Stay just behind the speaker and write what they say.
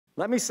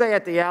Let me say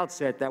at the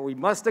outset that we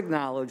must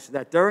acknowledge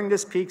that during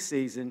this peak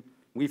season,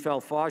 we fell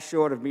far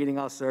short of meeting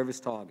our service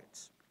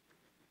targets.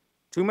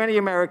 Too many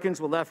Americans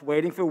were left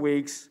waiting for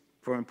weeks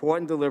for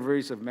important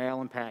deliveries of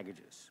mail and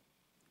packages.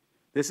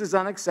 This is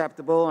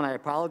unacceptable, and I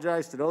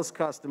apologize to those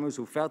customers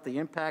who felt the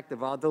impact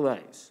of our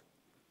delays.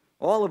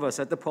 All of us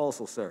at the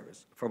Postal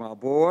Service, from our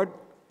board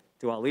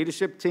to our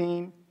leadership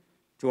team,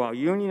 to our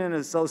union and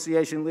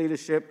association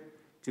leadership,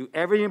 to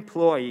every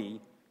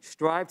employee,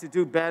 strive to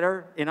do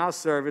better in our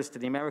service to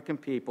the American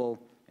people,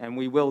 and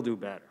we will do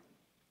better.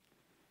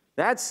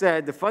 That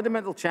said, the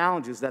fundamental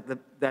challenges that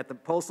the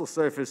Postal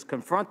Service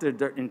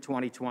confronted in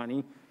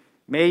 2020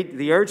 made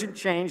the urgent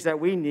change that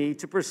we need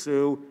to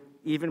pursue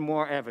even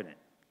more evident.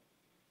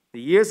 The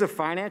years of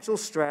financial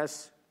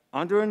stress,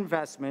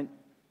 underinvestment,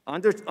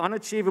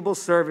 unachievable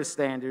service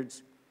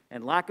standards,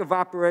 and lack of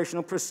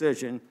operational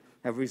precision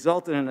have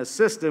resulted in a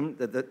system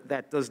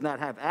that does not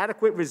have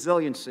adequate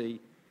resiliency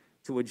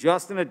to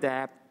adjust and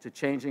adapt to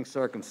changing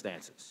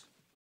circumstances.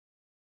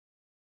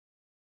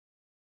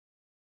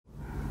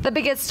 The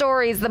biggest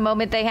stories the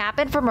moment they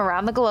happen from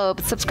around the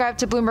globe. Subscribe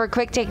to Bloomberg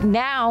Quick Take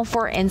now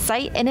for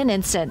insight in an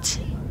instant.